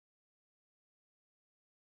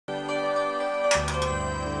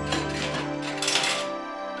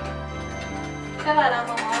ببرم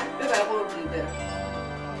مامان؟ ببر قربونی برم.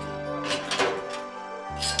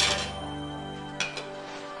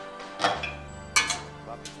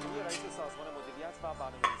 رئیس سازمان مدیریت و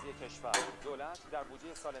برنامه‌ریزی کشور دولت در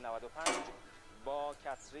بودجه سال 95 با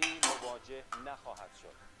کسری مواجه نخواهد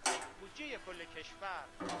شد. بودجه کل کشور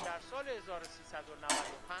در سال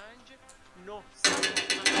 1395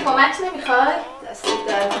 کمک نمیخواد؟ دستت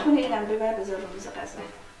در نکنه اینم ببر بذار رو میز غذا.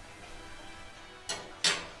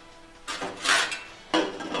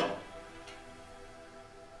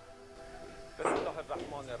 بسم الله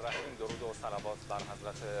الرحمن الرحیم. درود و صلوات بر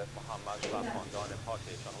حضرت محمد و خاندان پاک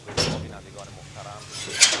ایشان و به شما بینندگان محترم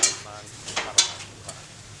من سلام می‌کنم.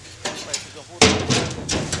 رئیس جمهور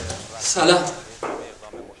سلام.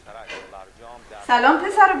 سلام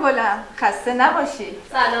پسر گلم، خسته نباشی.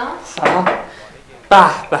 سلام. سلام.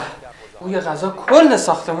 به به، بوی غذا کل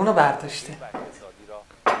ساختمون رو برداشته.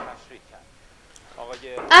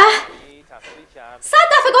 100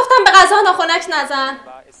 دفعه گفتم به غذا ناخنک نزن.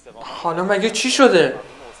 حالا مگه چی شده؟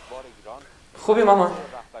 خوبی مامان؟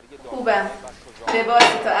 خوبم.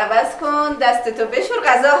 لباستو عوض کن، دستتو بشور،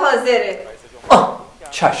 غذا حاضره.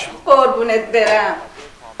 چشم. قربونت برم.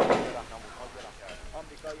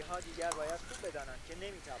 آمریکایی‌ها دیگر باید خوب بدانند که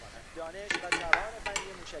نمی‌توانند دانش و توان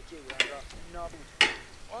فنی موشکی ایران را نابود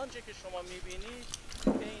کنند. آنچه که شما می‌بینید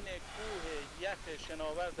بین کوه یخ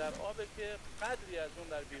شناور در آب که قدری از اون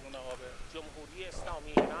در بیرون آبه. جمهوری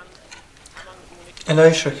اسلامی ایران همان گونه که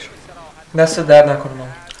الهی شکر. دست درد نکنه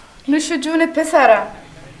مامان. نوش جونت پسرم.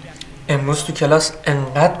 امروز تو کلاس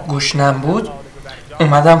انقدر گوشنم بود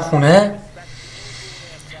اومدم خونه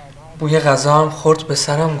بوی غذا هم خورد به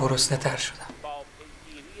سرم، گرسنه تر شدم.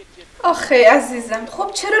 آخه عزیزم،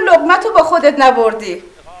 خب چرا لقمتو با خودت نبردی؟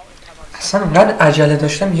 اصلا انقدر عجله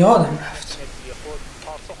داشتم یادم رفت.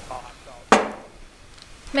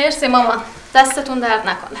 مرسی مامان، دستتون درد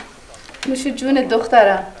نکنه. نوش جونت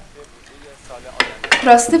دخترم.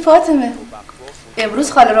 راستی فاطمه،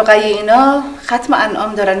 امروز خاله رقیه اینا ختم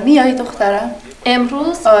انعام دارن، میای دخترم؟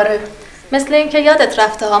 امروز؟ آره. مثل اینکه یادت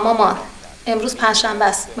رفته ها مامان. امروز پنجشنبه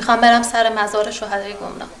است. میخوام برم سر مزار شهدای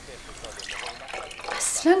گمنام.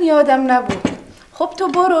 اصلا یادم نبود. خب تو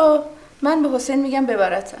برو، من به حسین میگم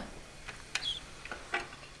ببرتم.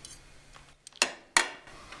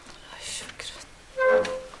 شکرت.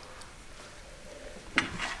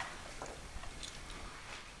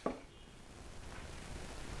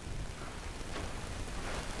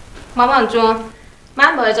 مامان جون،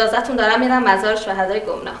 من با اجازهتون دارم میرم مزار شهدای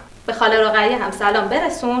گمنام. به خاله رقیه هم سلام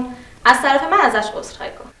برسون، از طرف من ازش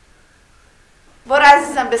عذرخواهی کن. برو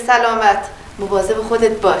عزیزم، به سلامت. مواظب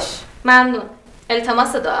خودت باش. ممنون.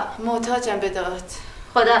 التماس دعا. محتاجم به دعات.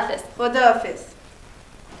 خداحافظ. خداحافظ.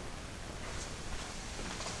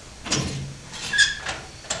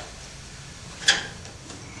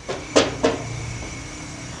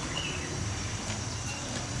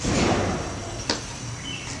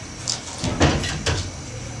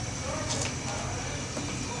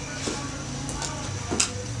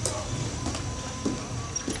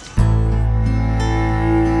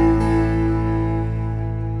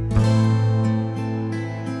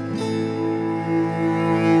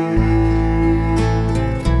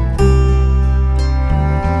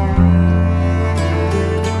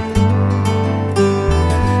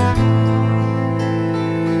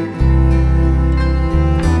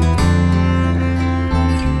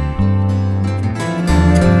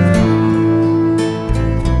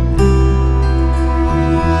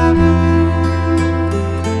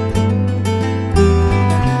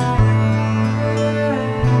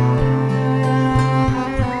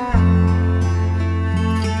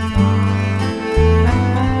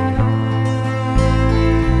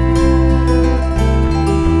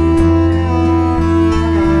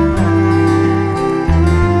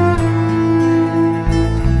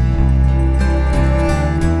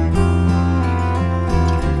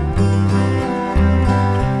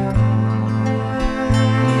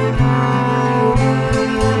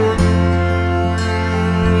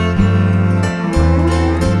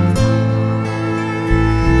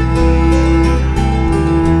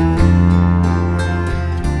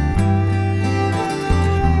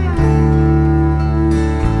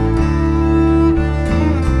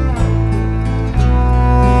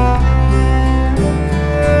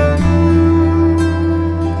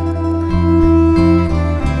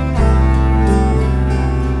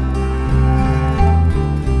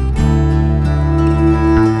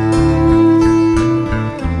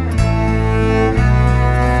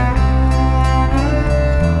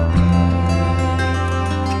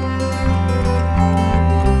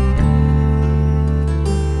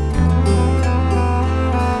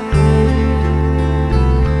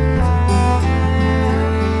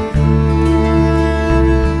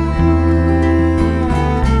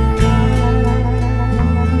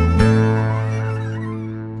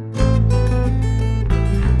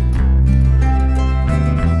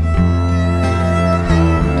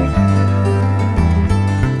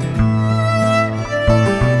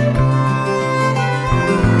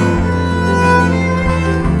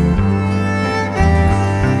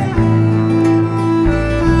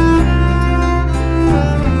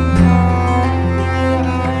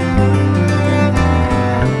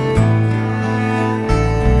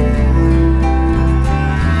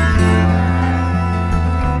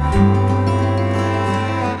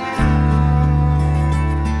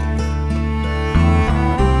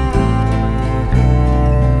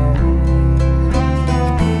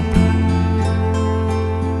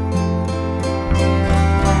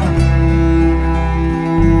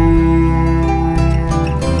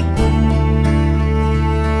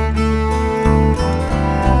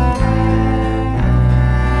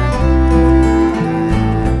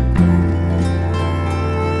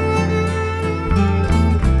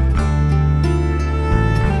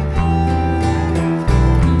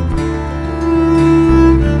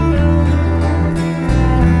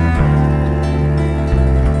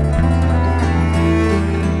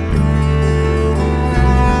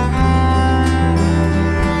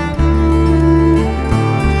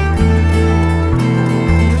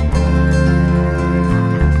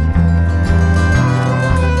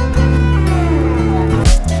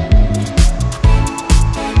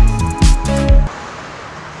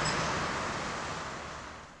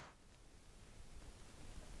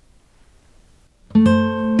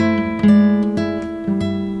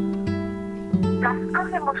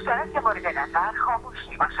 مشترک مورد نظر خاموش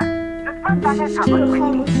میباشد. لطفاً چرا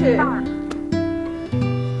خاموشه؟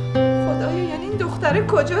 خدایا یعنی این دختره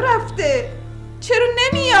کجا رفته؟ چرا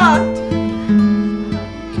نمیاد؟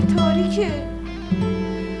 که تاریکه.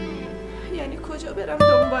 یعنی کجا برم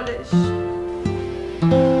دنبالش؟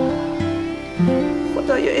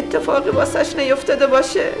 خدایا اتفاقی واسش نیفتاده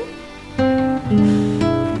باشه.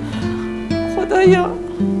 خدایا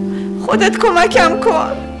خودت کمکم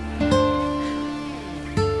کن.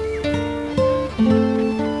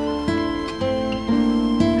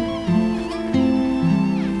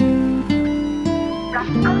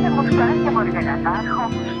 دستگاه مشترک مورد نظر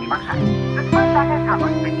خاموش میباشد. لطفاً در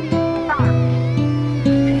تماس بگیرید.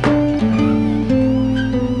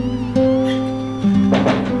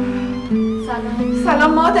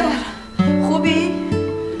 سلام مادر، خوبی؟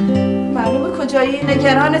 معلومه کجایی؟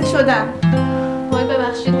 نگرانت شدم. وای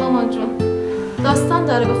ببخشید مامان جون، داستان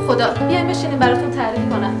داره به خدا. بیاین بشینیم براتون تعریف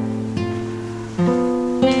کنم.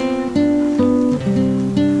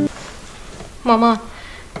 مامان،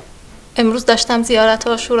 امروز داشتم زیارت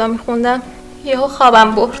عاشورا میخوندم، یهو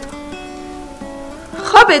خوابم برد.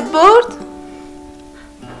 خوابت برد؟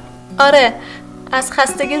 آره، از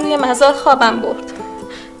خستگی روی مزار خوابم برد.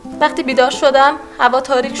 وقتی بیدار شدم هوا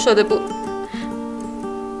تاریک شده بود.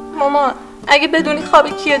 مامان، اگه بدونی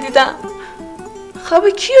خواب کیو دیدم. خواب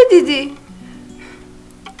کیو دیدی؟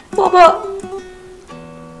 بابا.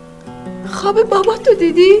 خواب باباتو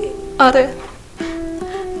دیدی؟ آره،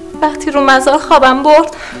 وقتی رو مزار خوابم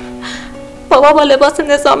برد بابا با لباس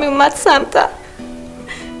نظامی اومد سمتم،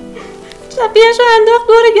 شبیهشو انداخت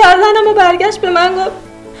دور گردنم و برگشت به من گفت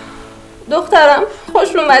دخترم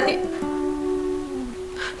خوش اومدی.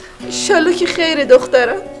 انشالله که خیره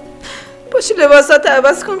دخترم. پاشو لباسات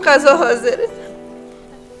عوض کن، غذا حاضره.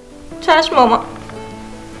 چشم مامان.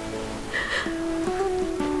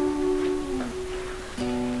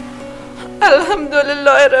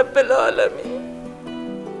 الحمدلله رب العالمین.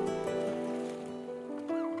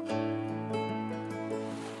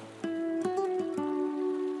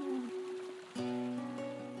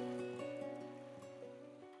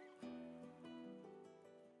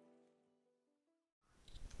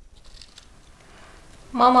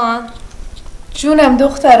 مامان جونم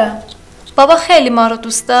دخترم. بابا خیلی ما رو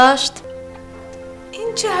دوست داشت.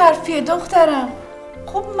 این چه حرفیه دخترم؟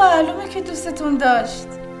 خب معلومه که دوستتون داشت.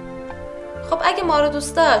 خب اگه ما رو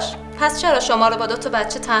دوست داشت پس چرا شما رو با 2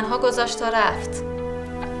 بچه تنها گذاشت و رفت؟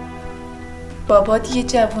 بابات یه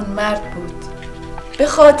جوون مرد بود، به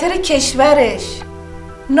خاطر کشورش،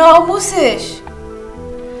 ناموسش.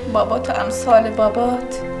 بابات و امثال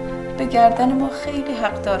بابات به گردن ما خیلی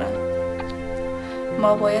حق دارن.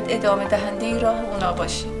 ما باید ادامه دهنده راه اونا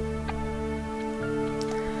باشیم.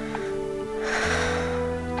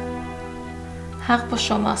 حق با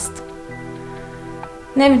شماست.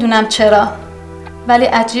 نمیدونم چرا ولی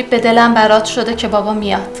عجیب به دلم برات شده که بابا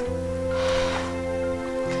میاد.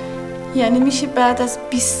 یعنی میشه بعد از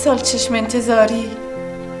 20 سال چشم انتظاری؟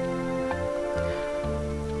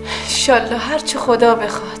 انشالله هرچی خدا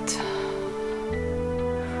بخواد.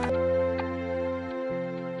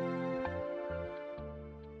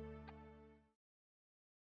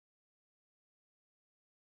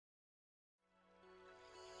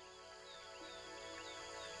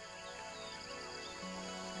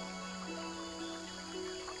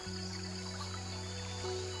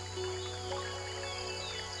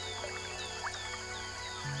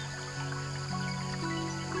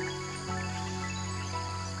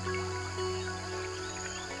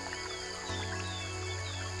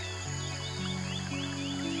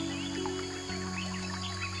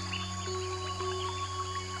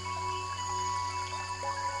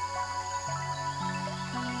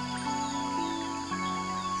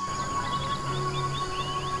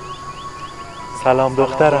 سلام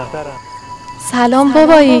دخترم. سلام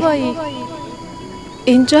بابایی.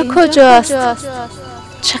 اینجا کجاست؟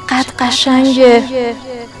 چقدر قشنگه.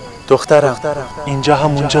 دخترم اینجا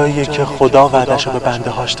همون جاییه که خدا وعده‌شو به بنده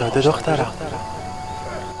هاش داده دخترم.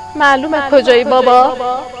 معلومه کجایی بابا؟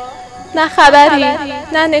 نه خبری،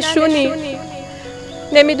 نه نشونی.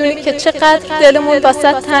 نمیدونی که چقدر دلمون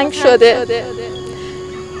واسه تنگ شده.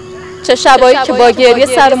 چه شبایی که با گریه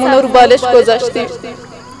سرمون رو بالش گذاشتیم.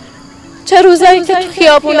 چه روزایی که تو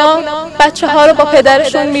خیابونا بچه ها رو با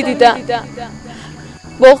پدرشون میدیدم.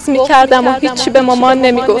 بغض میکردم و هیچی به مامان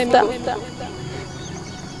نمیگفتم.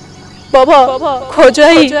 بابا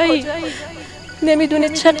کجایی؟ نمیدونی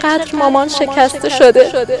چقدر مامان شکسته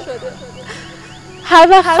شده. هر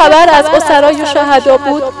وقت خبر از اسرای شهدا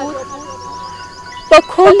بود با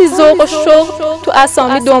کلی ذوق و شوق تو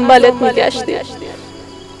اسامی دنبالت میگشتی.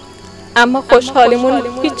 اما خوشحالیمون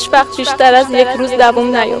هیچ وقت بیشتر از یک روز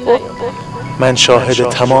دوام نیاورد. من شاهد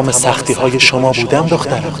تمام سختی های شما بودم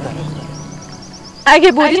دخترم.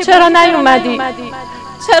 اگه بودی چرا نیومدی؟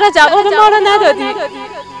 چرا جواب ما رو ندادی؟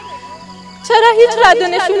 چرا هیچ رد و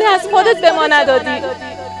نشونی از خودت به ما ندادی؟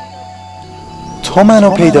 تو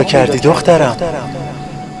منو پیدا کردی دخترم.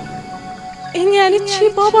 این یعنی چی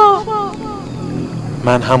بابا؟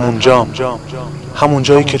 من همون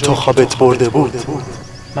جایی که تو خوابت برده بود.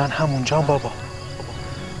 من همونجام بابا.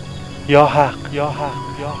 یا حق.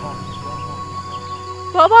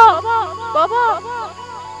 بابا.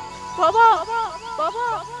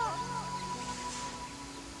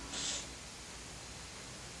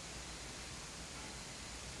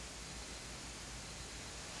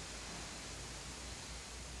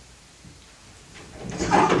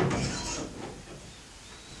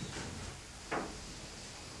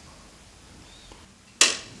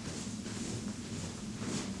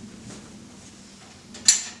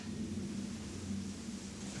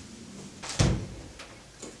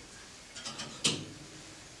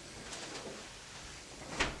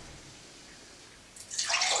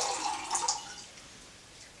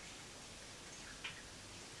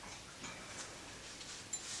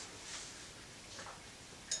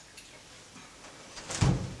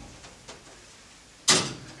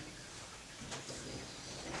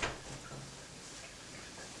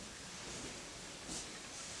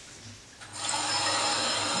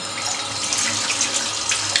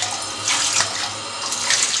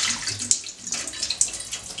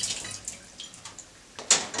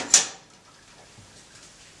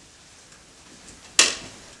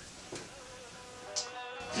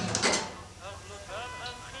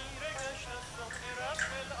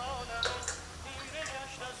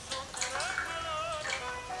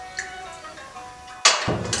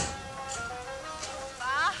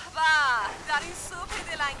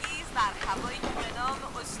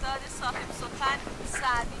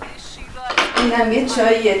 اینم یه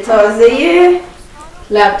چای تازه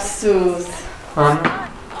لبسوز.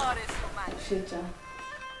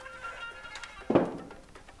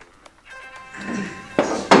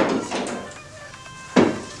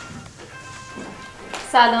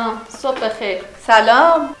 سلام، صبح بخیر.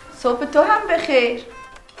 سلام، صبح تو هم بخیر.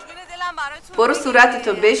 برو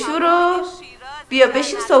صورتتو بشور و بیا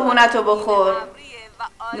بشین صبحونتو بخور.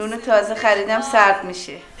 نون تازه خریدم سرد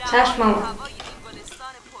میشه. چشم ماما.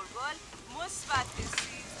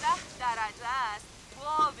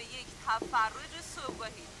 تفرج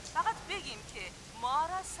صبحگاهی. فقط بگیم که ما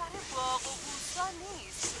را سر باغ و بوستان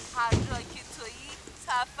نیست، هر جا که تویی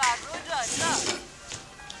تفرج آنجا.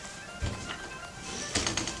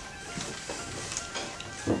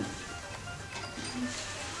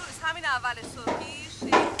 امروز همین اول صبحی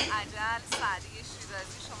شیخ اجل سعدی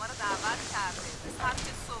شیرازی شما را دعوت کرده به سبک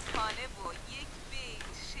صبحانه و یک بیت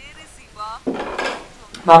شعر زیبا.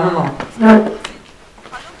 ممنون.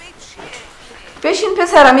 بشین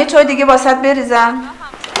پسرم، یه چای دیگه واسط بریزم.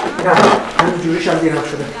 نه همینجوریش هم دیرم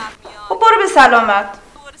شده. خب برو به سلامت.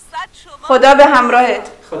 خدا به همراهت.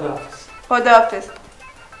 خداحافظ.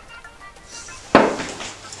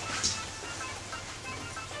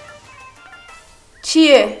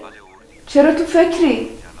 چیه؟ چرا تو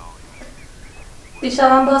فکری؟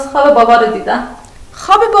 دیشبم باز خواب بابا رو دیدم.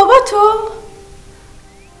 خواب بابا تو؟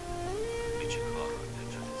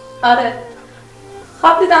 آره،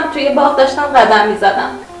 خواب دیدم توی باغ داشتم قدم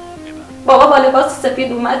میزدم. بابا با لباس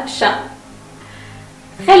سفید اومد پیشم.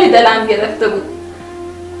 خیلی دلم گرفته بود.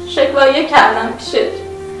 شکوایه کردم پیشش.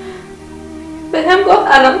 به هم گفت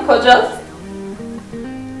الان کجاست؟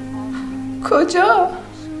 کجا؟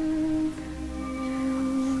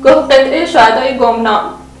 گفت قطعه شهدای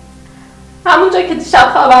گمنام. همونجا که دیشب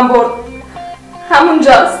خوابم برد.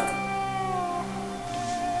 همونجاست.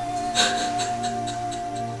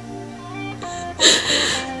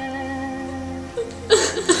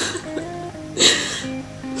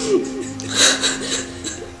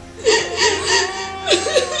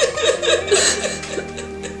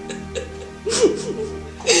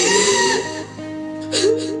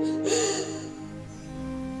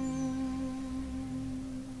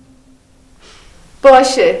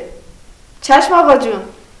 باشه، چشم آقا جون،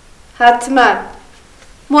 حتما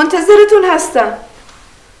منتظرتون هستم.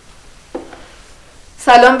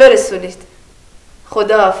 سلام برسونید.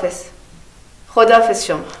 خداحافظ. خداحافظ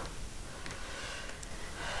شما.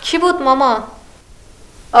 کی بود ماما؟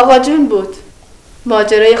 آقا جون بود.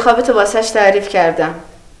 ماجرای خوابتو واسش تعریف کردم.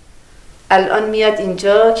 الان میاد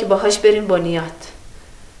اینجا که باهاش بریم بنیاد.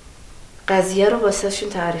 قضیه رو واسهشون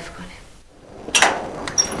تعریف کنیم.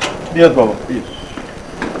 بیاد بابا بیاد.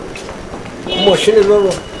 ماشین بابا.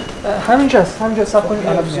 همینجاست صبر کنید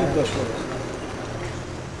الان میاد.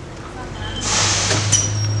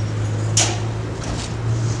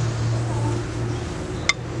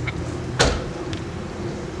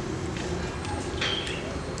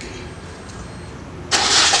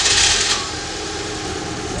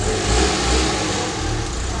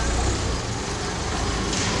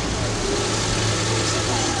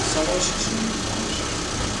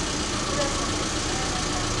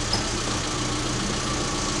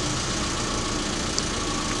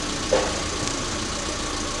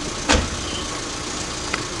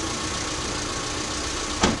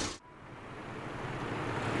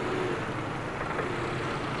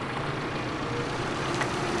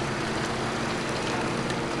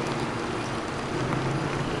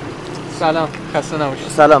 سلام، خسته نباشید.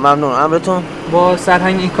 سلام، ممنون. امرتون؟ با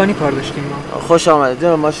سرهنگ اینکانی کار داشتیم ما. خوش آمدید.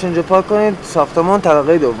 جناب ماشین اینجا پارک کنید، ساختمان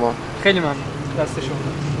طبقه دوم. خیلی ممنون. دست شما.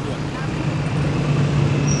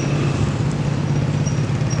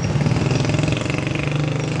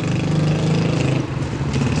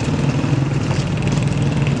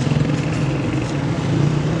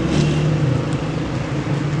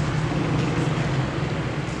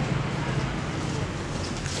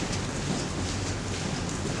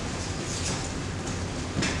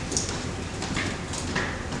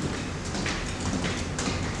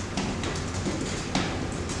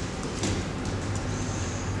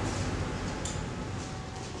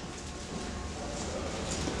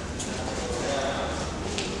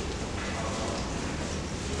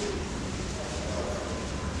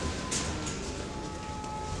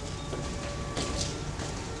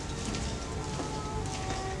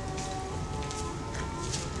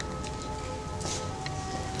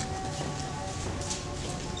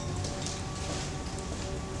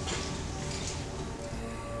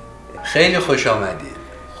 خیلی خوش آمدید.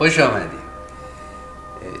 خوش آمدید.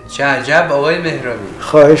 چه عجب آقای مهرابی.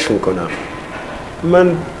 خواهش میکنم.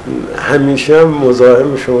 من همیشه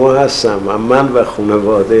مزاحم شما هستم، من و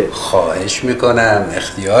خانواده. خواهش میکنم،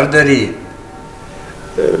 اختیار دارید.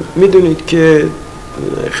 میدونید که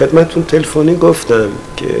خدمتون تلفنی گفتم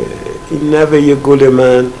که این نوه گل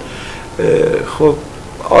من خب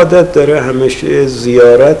عادت داره همیشه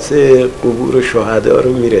زیارت قبور شهدا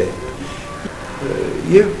رو میره.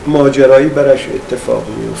 یه ماجرایی براش اتفاق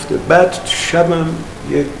میفته، بعد شبم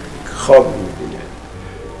یک خواب میبینه.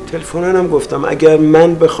 تلفنن گفتم اگر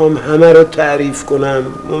من بخوام همه رو تعریف کنم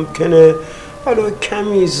ممکنه حالا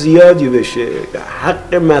کمی زیادی بشه،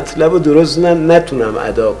 حق مطلب رو درست نتونم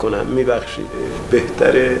ادا کنم، میبخشید.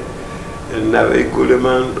 بهتره نوه گل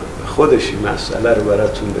من خودش این مسئله رو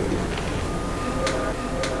براتون بگیم.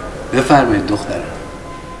 بفرمایید دخترم.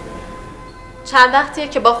 چند وقتیه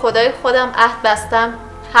که با خدای خودم عهد بستم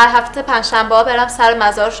هر هفته پنجشنبه‌ها برم سر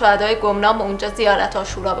مزار شهدای گمنام و اونجا زیارت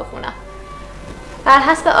عاشورا بخونم. بر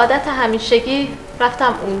حسب عادت همیشگی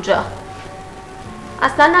رفتم اونجا.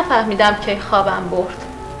 اصلا نفهمیدم که خوابم برد.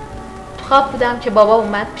 تو خواب بودم که بابا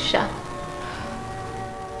اومد پیشم.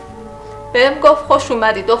 بهم گفت خوش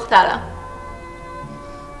اومدی دخترم.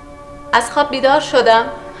 از خواب بیدار شدم،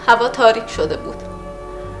 هوا تاریک شده بود.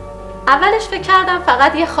 اولش فکر کردم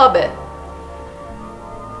فقط یه خوابه.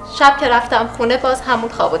 شب که رفتم خونه باز همون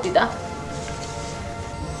خوابو دیدم.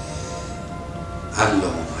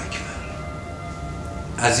 اللهم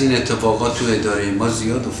اکبر. از این اتفاقات تو اداره ما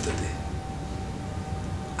زیاد افتاده.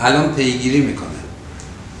 الان پیگیری میکنه.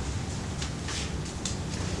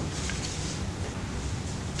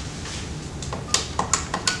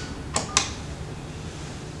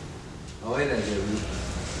 آقای رجبی،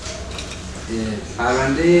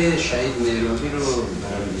 پرونده شهید مهرابی رو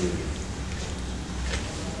برام می‌گیرید.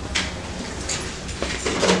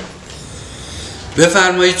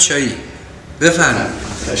 بفرمایید چایی. بفرمایید.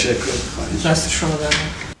 تشکر. دست شما در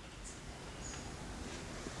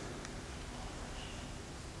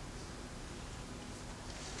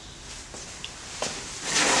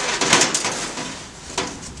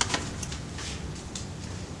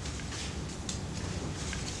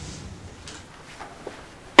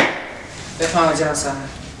بفرمایید جناب سرهنگ.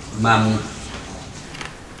 ممنون.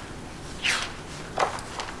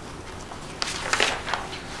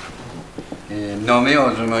 نامه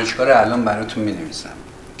آزمایشگاه رو الان براتون می‌نویسم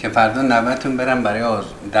که فردا نوه‌تون برن برای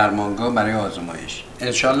درمانگاه برای آزمایش.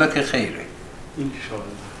 انشالله که خیره. انشالله.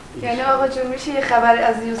 یعنی آقا جون میشه یه خبری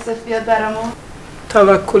از یوسف بیاد برامون؟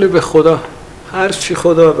 توکل به خدا، هر چی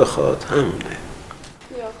خدا بخواد همونه.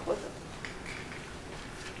 یا خدا.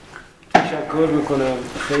 تشکر میکنم،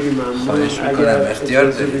 خیلی ممنون. خواهش میکنم،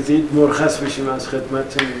 اختیار دارید. مرخص بشیم از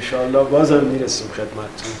خدمتتون، انشالله بازم میرسیم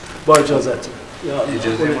خدمتتون. با اجازهتون.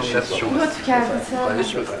 اجازه دست شما. لطف کردید.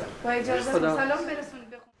 خواهش میکنم. با اجازه سلام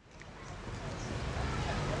برسونید.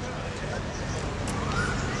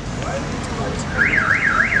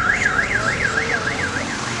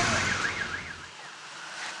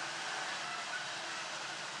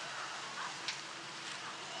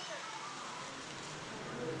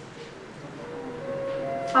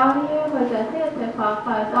 آقای حجتی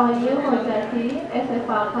اتفاقات. آقای حجتی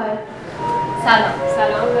اتفاقات.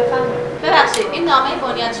 سلام بفرمایید. ببخشید این نامه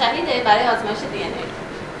بنیاد شهیده برای آزمایش دی ان ای.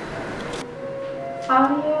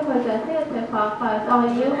 آقای حجتی اتفاقات.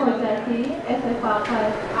 آقای حجتی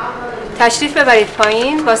اتفاقات. تشریف ببرید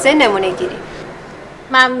پایین واسه نمونه گیری.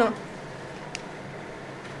 ممنون.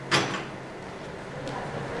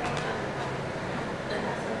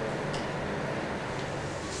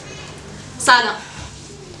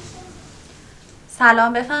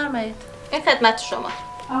 سلام بفرمایید. این خدمت شما.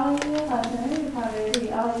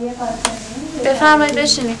 بفرمایید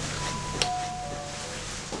بشینید.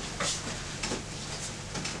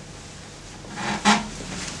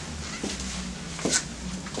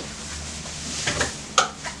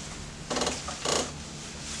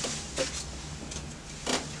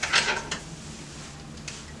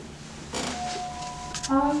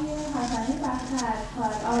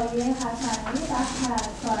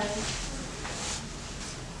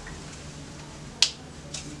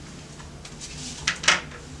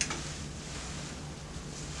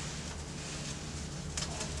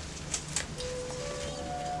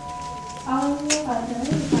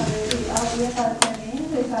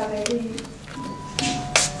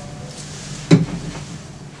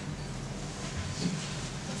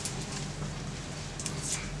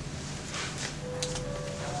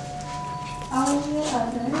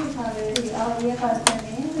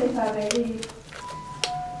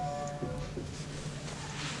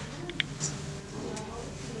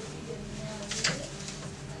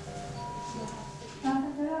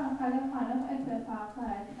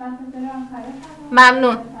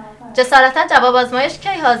 ممنون. جسارتا جواب آزمایش کی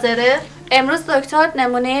حاضره؟ امروز دکتر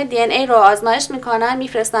نمونه دی ان ای رو آزمایش میکنن،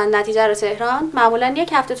 میفرستن نتیجه رو تهران. معمولا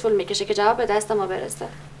 1 هفته طول میکشه که جواب به دست ما برسه.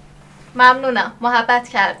 ممنونم. محبت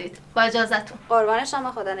کردید. با اجازهتون. قربان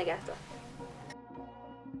شما. خدا نگهدار.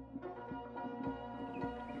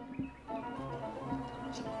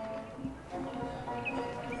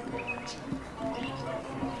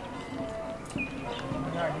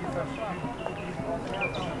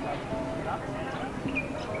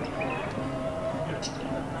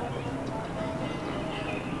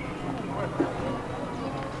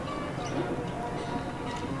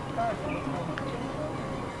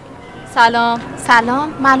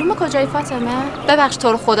 سلام. معلومه کجای فاطمه؟ ببخش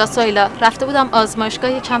تو رو خدا سایلا، رفته بودم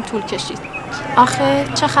آزمایشگاه یکم طول کشید. آخه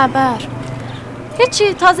چه خبر؟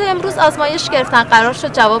 هیچی، تازه امروز آزمایش گرفتن، قرار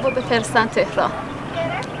شد جوابو بفرستن تهران.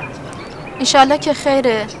 انشالله که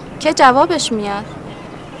خیره. که جوابش میاد؟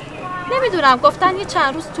 نمیدونم، گفتن یه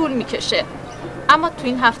چند روز طول میکشه، اما تو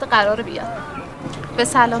این هفته قراره بیاد. به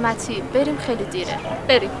سلامتی. بریم، خیلی دیره.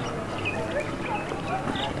 بریم.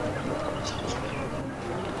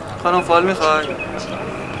 خانم فال میخوای؟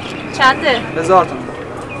 چنده؟ 1000 تومان.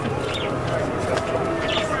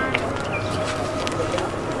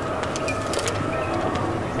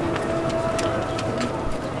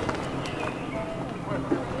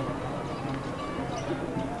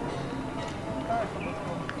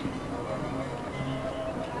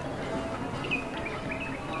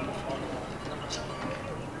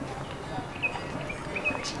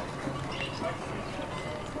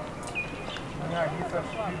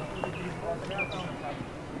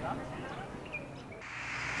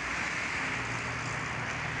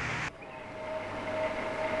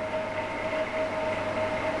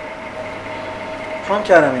 خانم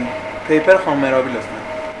کرمی، پیپر خامرابی لطفا.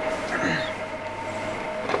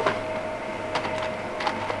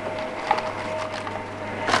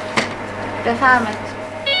 بفرمایید.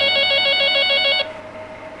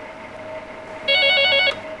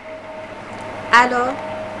 الو.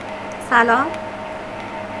 سلام.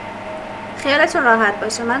 خیالتون راحت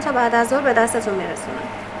باشه، من تا بعد از ظهر به دستتون میرسونم.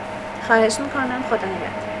 خواهش میکنم. خدا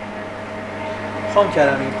نگهدار. خانم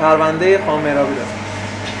کرمی، پرونده خامرابی لطفا.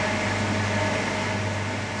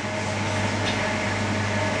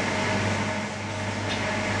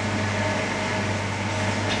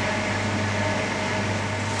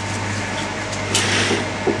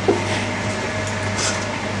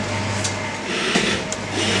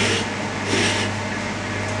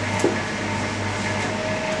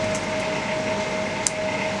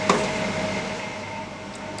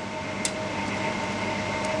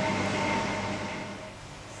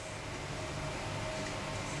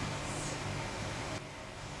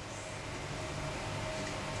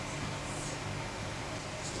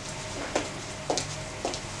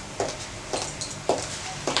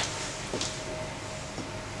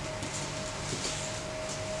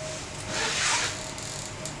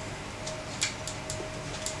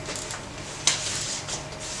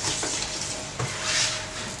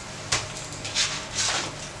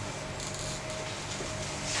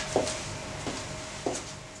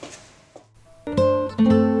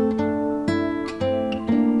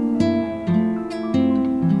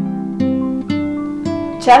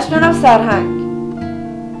 چشم جناب سرهنگ،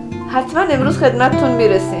 حتما امروز خدمتتون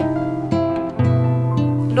میرسیم.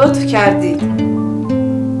 لطف کردید.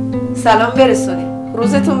 سلام برسونید.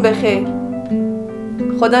 روزتون بخیر.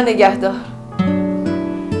 خدا نگهدار.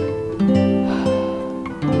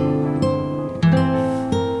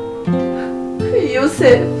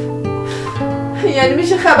 یوسف، یعنی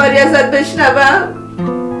میشه خبری ازت بشنوم؟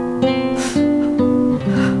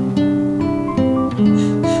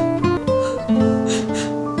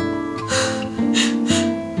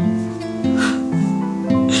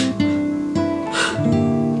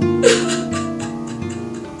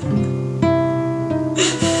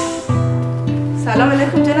 سلام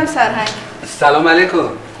علیکم جناب سرهنگ. سلام علیکم،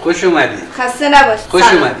 خوش اومدید. خسته نباشید. خوش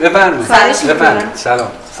اومد، بفرمایید. بفرمایید.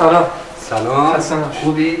 سلام. سلام. سلام.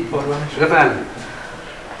 خوبی؟ بفرمایید.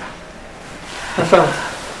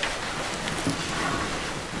 بفرمایید.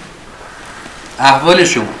 احوال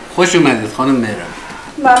شما؟ خوش اومدید خانم مهران.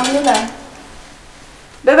 ممنونم.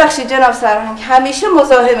 ببخشید جناب سرهنگ، همیشه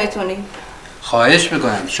مزاحمتونیم. خواهش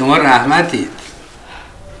میکنم، شما رحمتید.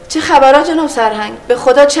 چه خبرها جناب سرهنگ؟ به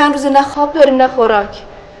خدا چند روز نه خواب داریم نه خوراک.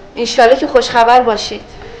 انشالله که خوشخبر باشید.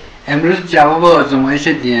 امروز جواب آزمایش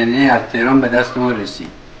دی ان ای از تهران به دست ما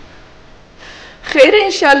رسید. خیر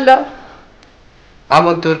انشالله.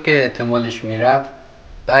 همانطور که احتمالش میرفت،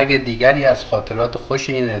 برگ دیگری از خاطرات خوش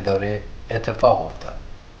این اداره اتفاق افتاد.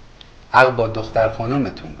 حق با دختر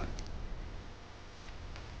خانومتون بود.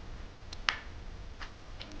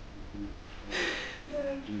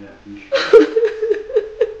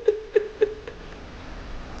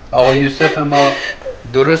 آقا یوسف ما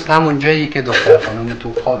درست همون جایی که دختر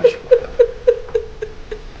خانومتون خوابش بود.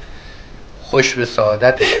 خوش به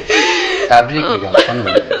سعادتش. تبریک میگم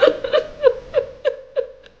خانوم.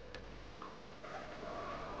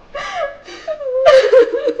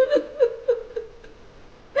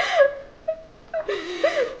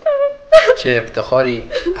 چه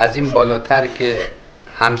افتخاری از این بالاتر که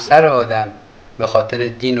همسر آدم به خاطر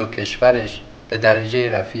دین و کشورش به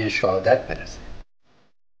درجه رفیع شهادت برسه.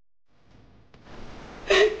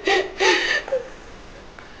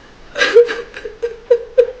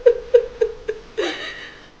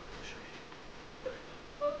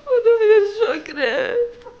 خدایا شکرت.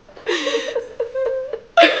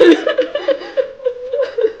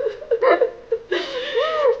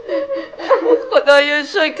 خدایا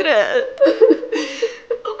شکرت.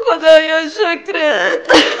 خدایا شکرت.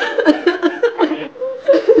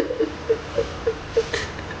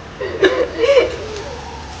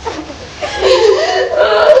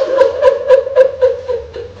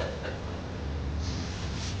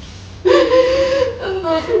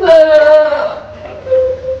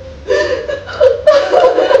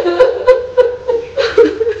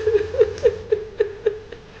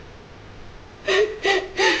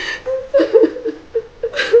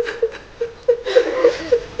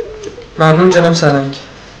 ممنون جناب سرهنگ.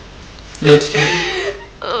 لطف کردید.